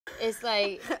It's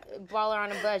like baller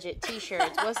on a budget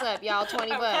t-shirts. What's up, y'all?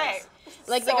 20 bucks. Okay.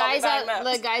 Like So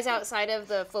the guys outside of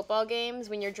the football games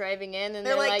when you're driving in and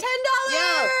they're like $10.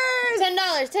 Yo,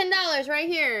 $10 right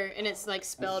here, and it's like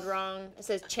spelled wrong. It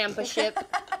says championship.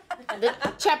 The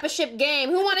championship game.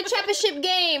 Who want a championship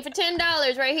game for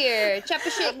 $10 right here?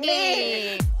 Championship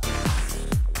game.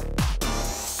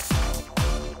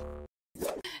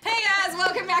 Hey guys,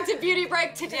 welcome back to Beauty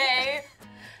Break. Today,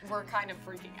 we're kind of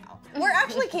freaking out. We're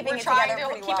actually keeping it together We're trying to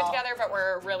pretty keep it well. together, but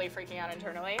we're really freaking out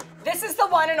internally. This is the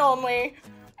one and only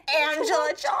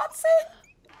ANJELAH Johnson.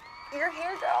 You're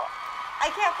here, girl. I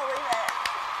can't believe it.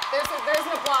 There's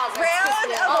an applause.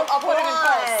 Round of I'll put it in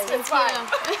applause. post. It's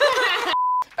fine.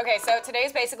 Okay, so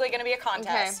today's basically going to be a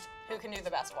contest. Who can do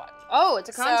the best one? Oh, it's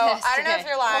a contest. So I don't know if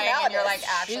you're lying now and it you're is. like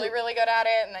actually really good at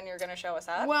it, and then you're going to show us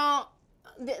up. Well,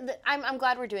 I'm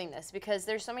glad we're doing this because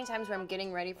there's so many times where I'm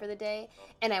getting ready for the day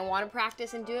and I want to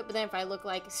practice and do it, but then if I look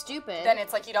like stupid, then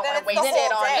it's like you don't Then want to it's waste the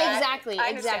it whole on day. that. Exactly, I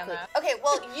understand exactly. that. Okay,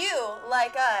 well, you,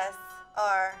 like us,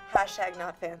 are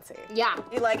 #NotFancy. yeah.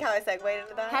 You like how I segued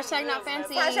into that? Hashtag not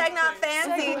fancy.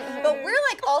 #NotFancy. But we're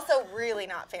like also really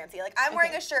not fancy. Like I'm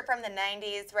wearing a shirt from the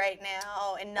 90s right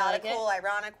now in not like a cool,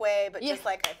 ironic way, but Yeah. just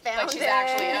like I found Like she's it.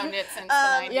 actually owned it since the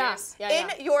 90s. Yeah.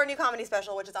 In your new comedy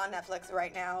special, which is on Netflix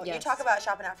right now, you Yes. talk about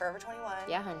shopping at Forever 21.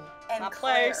 Yeah, honey. And My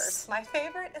Claire's. place. My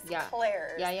favorite is Yeah.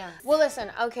 Claire's. Yeah. Well,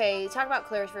 listen. Okay, talk about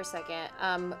Claire's for a second.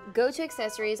 Go-to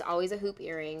accessories, always a hoop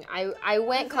earring. I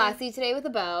went classy today with a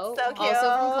bow. So cute. Also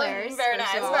from Claire's. Very nice,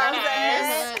 first of all. very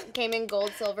nice. Came in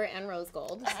gold, silver, and rose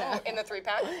gold. So. In the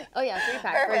 3-pack. Oh yeah,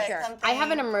 3-pack for Perfect, sure. something. I have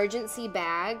an emergency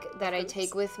bag that I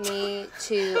take with me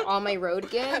to all my road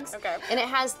gigs. Okay. And it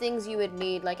has things you would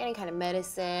need, like any kind of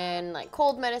medicine, like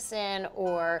cold medicine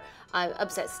or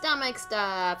upset stomach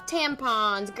stuff,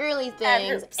 tampons, girly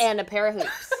things, hoops. and a pair of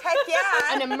hoops. Heck yeah.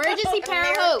 An emergency pair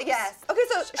of hoops. Yes. Okay,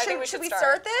 so think we should we should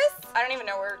start this? I don't even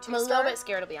know where to I'm a start. little bit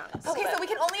scared, to be honest. Okay, so we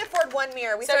can only afford one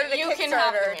mirror. We So started a you can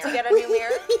have the Kickstarter mirror. to get a new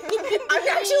mirror. I'm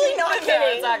actually not Yeah,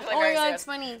 kidding. it's actually Oh my very god, serious. it's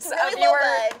funny. So Really low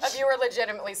budge. a viewer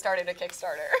legitimately started a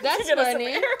Kickstarter. That's to get us a funny.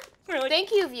 mirror. We're like,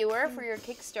 Thank you, viewer, for your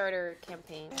Kickstarter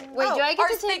campaign. Wait, Oh, do I get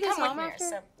ours, to they take this come with home mirrors,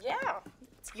 after? so yeah.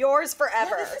 It's yours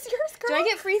forever. This is yours, girl. Do I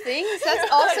get free things?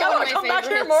 That's also one of my come back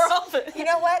here favorites. more often. You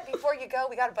know what? Before you go,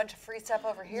 we got a bunch of free stuff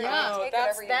over here. Yeah. You can take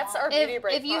that's whatever you want. our beauty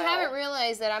break If you pile. haven't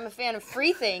realized that I'm a fan of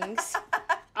free things,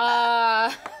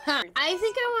 I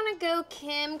think I want to go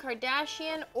Kim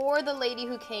Kardashian or the lady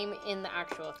who came in the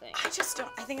actual thing. I just don't.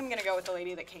 I think I'm gonna go with the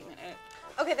lady that came in it.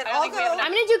 Okay, then I don't I'll think we go. have enough.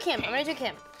 I'm gonna do Kim. I'm gonna do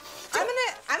Kim.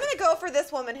 I'm gonna go for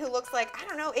this woman who looks like, I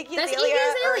don't know, Iggy That's Azalea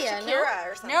Iggy or Azalea, no?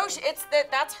 Shakira or something. No,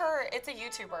 that's her. It's a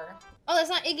YouTuber. Oh, that's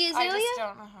not Iggy I Azalea? just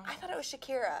don't know. I thought it was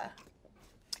Shakira.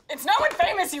 It's no one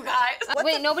famous, you guys.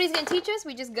 Wait, nobody's gonna teach us?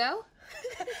 We just go?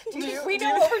 We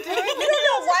know what we're doing. We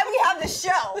don't know why we have this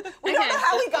show. We don't Okay. know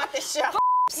how we got this show.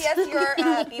 Yes, your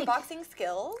beatboxing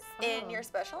skills in your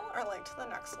special are like to the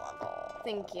next level.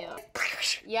 Thank you.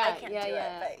 Yeah, can't yeah, do it,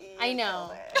 yeah. but you I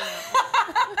know. killed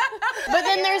it. But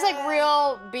then there's like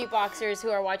real beatboxers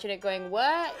who are watching it going,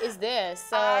 what is this?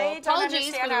 So I don't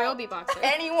apologies for understand the real how beatboxer.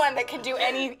 Anyone that can do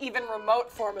any even remote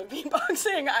form of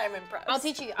beatboxing, I'm impressed. I'll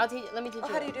teach you. Let me teach you.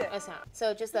 how do you do it? a sound.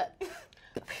 So just that.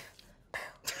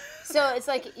 So it's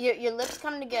like your lips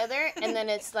come together and then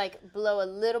it's like blow a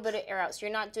little bit of air out. So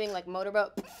you're not doing like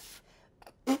motorboat.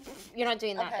 You're not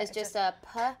doing that. Okay, It's just a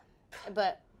puh,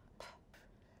 but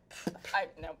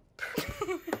No.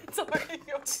 It's already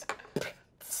going.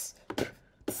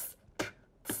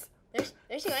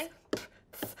 there's you going.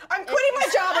 I'm quitting my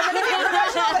job. I'm gonna be a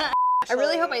professional. I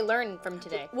really hope I learned from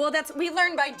today. Well, we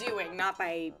learn by doing, not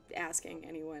by asking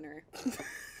anyone or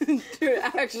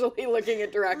actually looking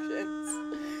at directions.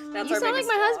 That's You our sound like biggest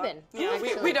my flaw. husband. Yeah,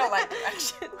 we actually. don't like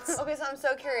directions. Okay, so I'm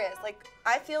so curious. Like,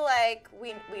 I feel like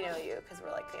we know you because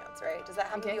we're like fans, right? Does that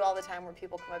happen to you all the time where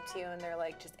people come up to you and they're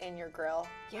like just in your grill?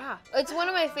 Yeah. It's one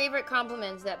of my favorite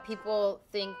compliments that people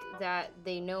think that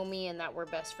they know me and that we're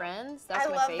best friends. That's I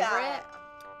my love favorite. that.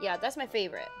 Yeah, that's my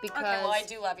favorite because. Okay, well, I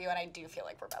do love you, and I do feel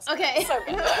like we're best friends. Okay. So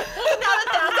good. Now that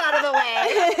that's out of the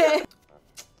way.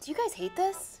 Do you guys hate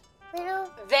this right now?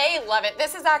 They love it.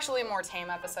 This is actually a more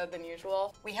tame episode than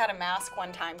usual. We had a mask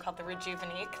one time called the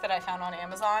Rejuvenique that I found on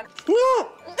Amazon.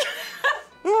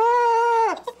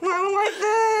 I don't like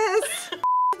this.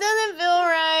 It doesn't feel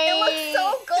right. It looks so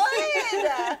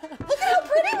good. Look at how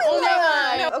pretty we Oh look.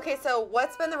 my God. Okay, so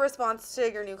what's been the response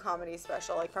to your new comedy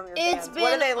special, like from your It's fans? been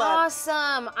What do they love?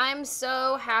 awesome. I'm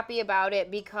so happy about it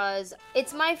because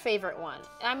it's my favorite one.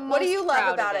 I'm What do most you love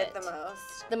proud about of it the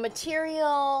most? The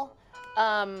material,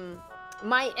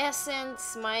 my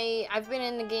essence, I've been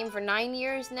in the game for 9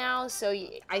 years now, so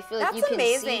I feel like That's you can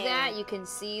see amazing. that. You can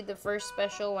see the first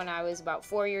special when I was about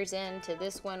 4 years in to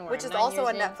this one, where Which I'm is 9 also years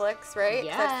on in. Netflix, right?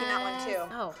 Yes. 'Cause I've seen that one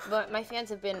too. Oh, but my fans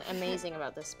have been amazing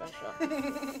about this special.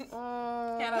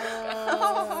 Oh.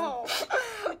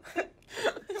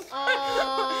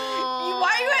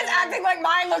 Why are you guys acting like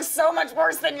mine looks so much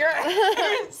worse than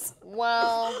yours?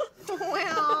 Well.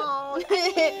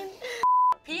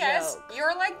 P.S. Joke.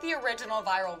 You're like the original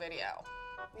viral video.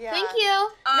 Yeah. Thank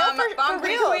you.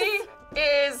 BonQuiQui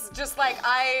is just like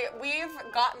we've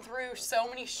gotten through so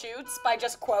many shoots by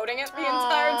just quoting it the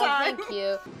entire time. Thank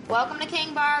you. Welcome to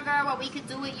King Burger, where we could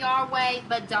do it your way,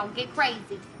 but don't get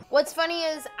crazy. What's funny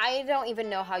is I don't even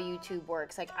know how YouTube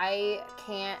works. Like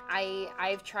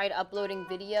I've tried uploading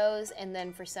videos, and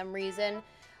then for some reason,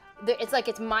 it's like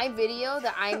it's my video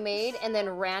that I made, and then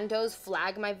randos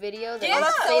flag my video that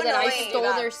that's say so that I annoying.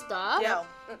 stole their stuff. No.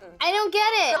 I don't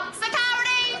get it.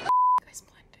 You guys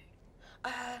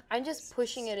blending. I'm just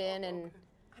pushing it in, and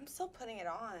I'm still putting it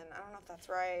on. I don't know if that's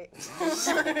right.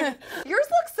 Yours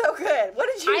looks so good. What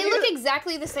did you I do? look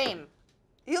exactly the same.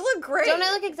 You look great. Don't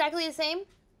I look exactly the same?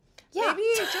 Yeah. Maybe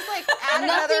just like add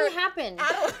Nothing another. happened.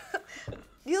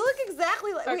 You look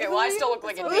exactly like. Okay, wait, well I who are still you? look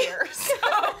like a deer. So.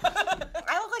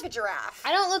 I look like a giraffe.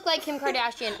 I don't look like Kim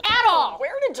Kardashian at all.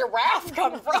 Where did giraffe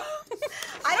come from?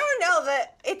 I don't know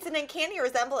that it's an uncanny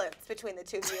resemblance between the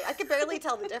two of you. I could barely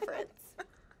tell the difference.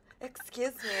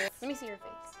 Excuse me. Let me see your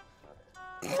face.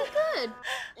 You look good.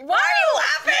 Why are you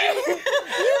laughing?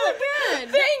 You look good.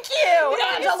 Thank you,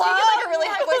 Angela. Like a really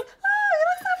high voice. Oh, you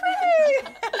look so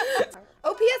pretty.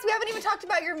 Oh, P.S. We haven't even talked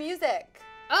about your music.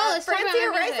 Oh, let's talk about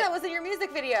Francia my music. Reza was in your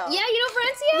music video. Yeah, you know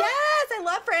Francia? Yes, I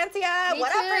love Francia. Me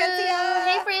What too. up, Francia?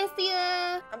 Hey,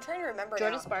 Francia. I'm trying to remember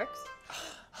Jordan now. Sparks.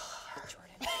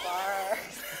 Jordan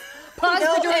Sparks. Pause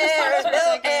No for Jordan air, Sparks for a no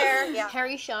second. air. Yeah.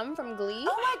 Harry Shum from Glee.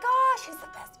 Oh my gosh, he's the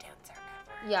best dancer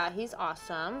ever. Yeah, he's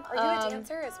awesome. Are you a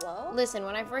dancer as well? Listen,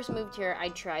 when I first moved here, I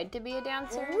tried to be a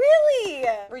dancer. Really?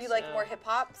 Were you like more hip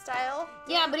hop style?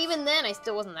 Yeah, but even then, I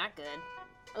still wasn't that good.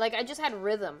 Like, I just had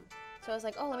rhythm. So I was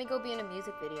like, oh, let me go be in a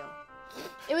music video.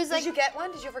 It was like, Did you get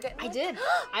one? Did you ever get one? I did.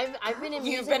 I've been in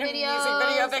You've music been a videos. music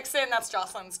video vixen. That's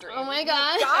Joslyn's dream. Oh my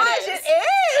god. Gosh, It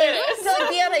it is. To like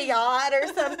be on a yacht or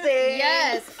something.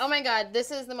 Yes. Oh my god, this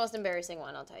is the most embarrassing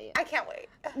one, I'll tell you. I can't wait.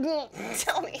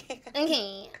 Tell me.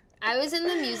 Okay. I was in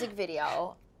the music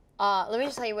video. Let me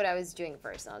just tell you what I was doing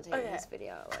first, and I'll tell you Okay. what this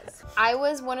video was. I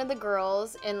was one of the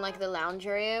girls in like the lounge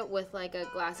area with like a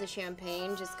glass of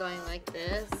champagne just going like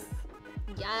this.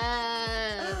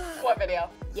 Yes. What video?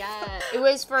 Yeah. It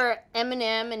was for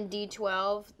Eminem and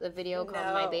D12, the video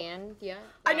called My No. Band. Yeah.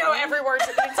 I know every word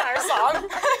to the entire song.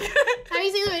 Have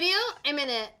you seen the video? I'm in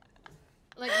it.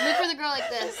 Like, look for the girl like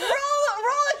this.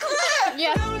 Roll a clip.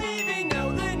 Yeah.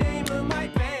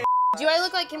 Do I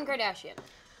look like Kim Kardashian?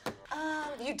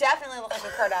 You definitely look like a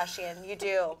Kardashian. You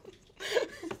do.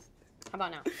 How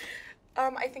about now?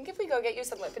 I think if we go get you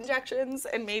some lip injections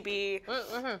and maybe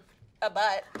Mm-hmm. a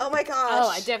butt. Oh my gosh. Oh,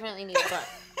 I definitely need a butt.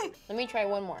 Let me try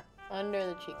one more. Under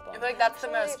the cheekbone. I feel like that's the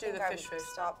Actually, most I do think the I fish would face.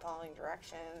 stop following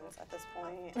directions at this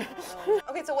point. I don't know.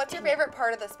 Okay, so what's your favorite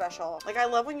part of the special? Like, I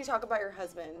love when you talk about your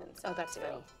husband and stuff. Oh, that's too.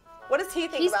 funny. What does he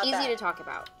think He's about easy that? to talk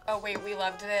about. Oh wait, we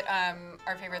loved it.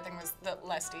 Our favorite thing was the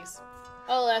Lesties.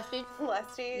 Oh, Lesties.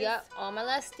 Lesties. Yep, all my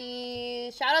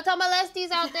Lesties. Shout out to all my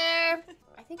Lesties out there.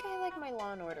 I think I like my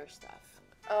Law and Order stuff.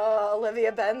 Oh,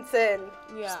 Olivia Benson.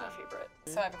 Yeah. That's my favorite.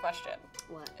 So I have a question.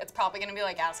 What? It's probably gonna be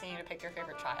like asking you to pick your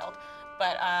favorite child,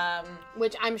 but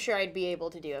Which I'm sure I'd be able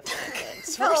to do if I had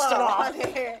kids. Come First of on, all,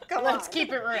 honey. Come let's on.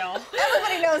 keep it real.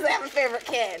 Everybody knows they have a favorite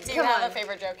kid. do you Come have on. a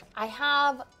favorite joke? I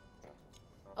have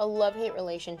a love-hate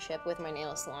relationship with my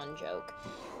nail salon joke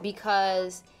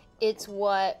because it's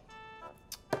what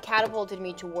catapulted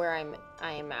me to where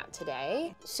I am at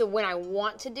today. So when I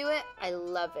want to do it, I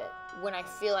love it. When I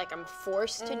feel like I'm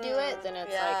forced to do it, then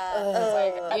it's Yeah. like,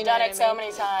 ugh. I've You know done what it I so mean?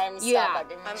 many times. Yeah. Stop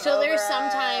bugging me. I'm So there's over some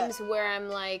it. times where I'm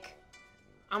like,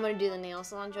 I'm gonna do the nail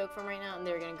salon joke from right now, and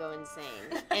they're gonna go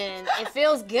insane, and it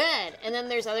feels good. And then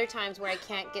there's other times where I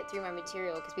can't get through my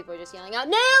material because people are just yelling out,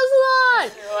 "Nail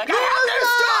salon!" You're like,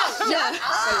 I have their stuff! Yeah.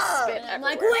 I spit I'm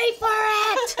like, everywhere. wait for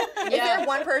it. Is there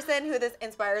one person who this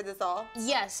inspired this all?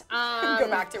 Yes. Go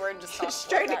back to her and just talk Just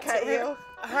trying to that cut her. you.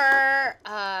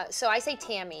 Her. So I say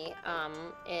Tammy.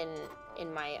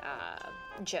 In my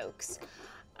jokes.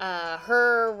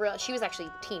 She was actually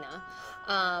Tina.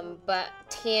 But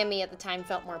Tammy at the time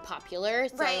felt more popular,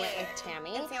 so I went with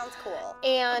Tammy. It sounds cool.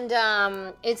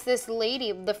 And it's this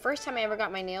lady. The first time I ever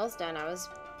got my nails done, I was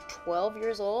 12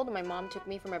 years old. My mom took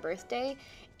me for my birthday,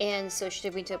 And so she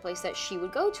took me to a place that she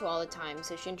would go to all the time.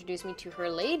 So she introduced me to her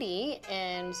lady,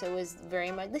 and so it was very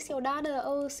much, this your daughter,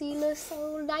 oh, she looks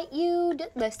so like you,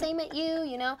 the same at you,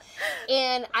 you know?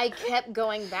 And I kept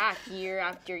going back year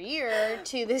after year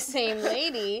to the same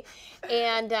lady.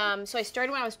 And so I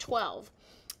started when I was 12.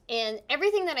 And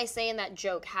everything that I say in that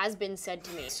joke has been said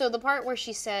to me. So the part where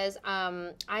she says,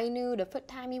 I knew the first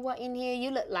time you were in here,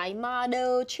 you look like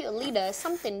model, cheerleader,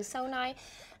 something so nice.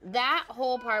 That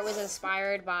whole part was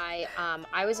inspired by,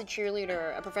 I was a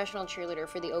cheerleader, a professional cheerleader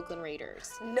for the Oakland Raiders.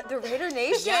 The Raider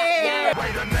Nation! Yeah.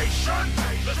 Raider Nation,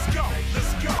 let's go,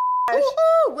 let's go.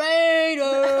 Ooh,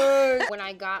 Raiders! When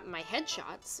I got my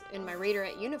headshots in my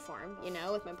Raiderette uniform, you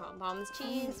know, with my pom-poms,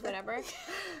 cheese, whatever,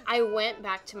 I went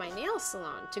back to my nail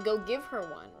salon to go give her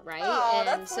one, right? Oh, and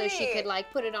that's so she sweet. could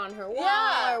like put it on her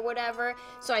wall or whatever.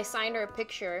 So I signed her a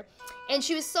picture, and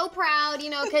she was so proud, you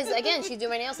know, because again, she's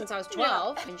doing my nails since I was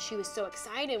 12, and she was so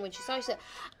excited when she saw it. She said,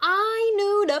 I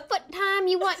knew the first time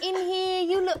you were in here,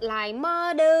 you look like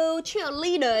model,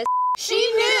 cheerleader. She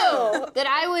knew that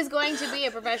I was going to be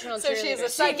a professional cheerleader. So she's a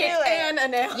psychic and a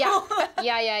nail.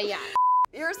 Yeah.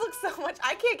 Yours looks so much,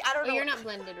 I don't know. Oh, you're not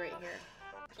blended right here.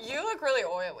 You look really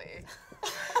oily.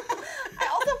 I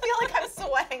also feel like I'm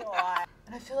sweating a lot.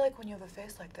 And I feel like when you have a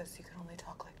face like this, you can only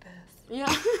talk like this. Yeah.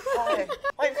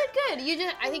 Like, Good. You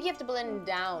just, I think you have to blend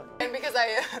down. And because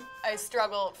I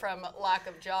struggle from lack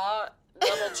of jaw,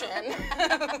 double chin.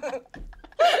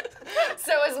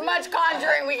 So as much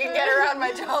conjuring we can get around my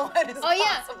jawline as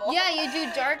possible. Yeah, you do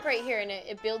dark right here and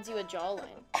it builds you a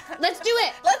jawline. Let's do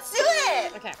it! let's do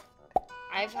it! Okay.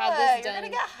 I've had this You're done. gonna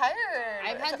get hired.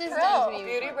 I've had as a this pro. done to me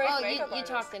Beauty before. break Oh, makeup you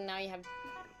artist. talked and now you have,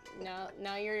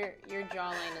 now your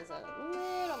jawline is a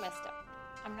little messed up.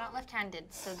 I'm not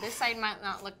left-handed, so this side might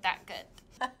not look that good.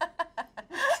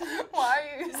 Why are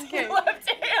you using your left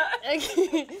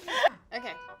hand?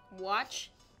 Okay,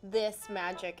 watch this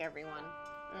magic, everyone.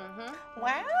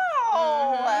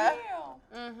 Wow.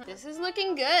 This is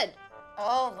looking good.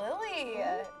 Oh, Lily,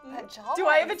 that jawline. Do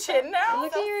I have a chin now?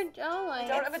 Look at your jawline. I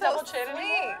don't have a double chin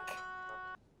anymore.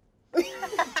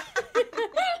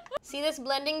 See this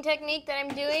blending technique that I'm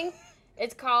doing?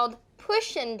 It's called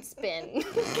push and spin.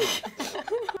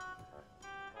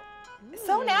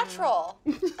 So natural.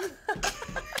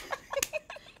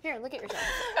 Here, look at yourself.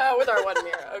 With our one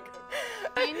mirror, okay.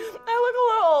 I look a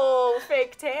little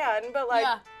fake tan, but like,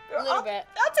 Yeah, a little bit.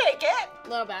 I'll take it. A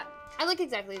little bit. I look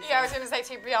exactly the same. Yeah, I was gonna say,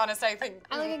 to be honest, I think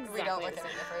I look we don't exactly look the any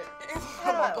same. different.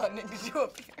 How about blending to do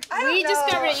up here? We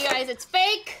discovered it, you guys. It's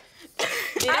fake.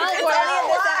 They don't work.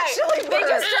 Actually They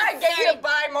just works. try to get you to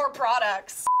buy more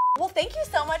products. Well, thank you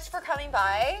so much for coming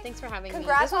by. Thanks for having me.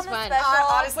 Congrats This was on the fun. special.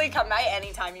 Honestly, come by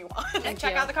anytime you want. And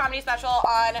check you. out the comedy special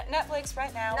on Netflix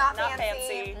right now. Not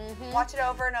fancy. Mm-hmm. Watch it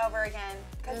over and over again,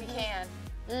 because you can.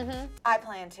 I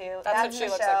plan to. That's what she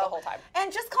looks like the whole time. And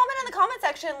just comment in the comment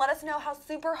section. Let us know how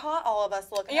super hot all of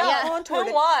us look. Yeah, who won?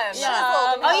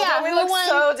 Yeah. Oh yeah, we who look won?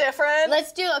 so different.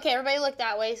 Let's do, okay, everybody look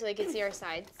that way so they can see our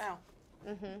sides. Oh.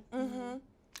 Okay,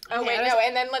 Oh wait, I was- no,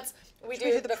 and then we we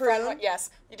do the the front prune? one. Yes,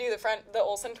 you do the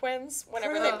Olsen twins.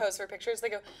 Whenever they pose for pictures, they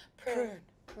go prune,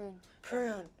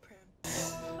 Prune.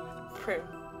 prune.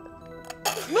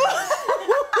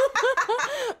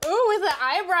 Ooh, with an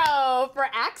eyebrow for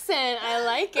accent. I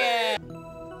like it.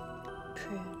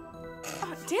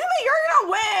 Damn it, you're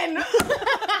gonna win!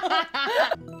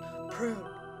 Prune.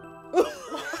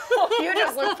 You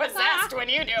just look possessed when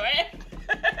you do it.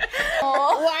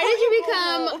 Why did you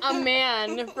become a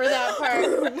man for that part?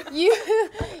 You.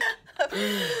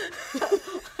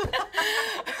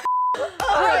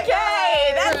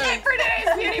 Okay, that's it for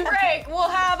today's beauty break. We'll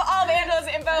have all of Angela's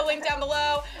info linked down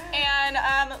below, and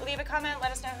leave a comment,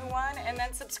 let us know who won, and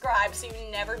then subscribe so you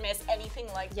never miss anything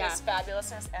like this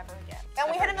fabulousness ever again.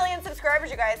 And we hit 1 million subscribers,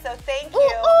 you guys, so thank you.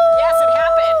 Yes, it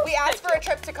happened. We asked for a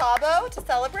trip to Cabo to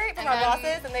celebrate from our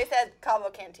bosses, and they said Cabo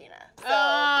Cantina.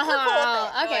 So, we're cool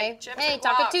with it. Okay. Like chips Hey, and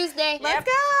Taco guac. Tuesday. Let's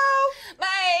go!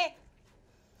 Bye.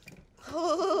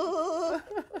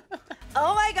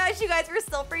 Oh my gosh, you guys, we're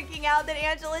still freaking out that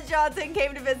Anjelah Johnson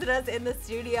came to visit us in the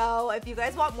studio. If you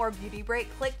guys want more beauty break,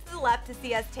 click to the left to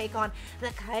see us take on the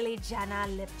Kylie Jenner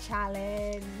lip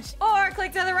challenge. Or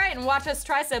click to the right and watch us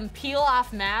try some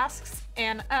peel-off masks.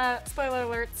 And spoiler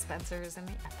alert, Spencer's in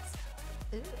the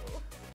episode. Ooh.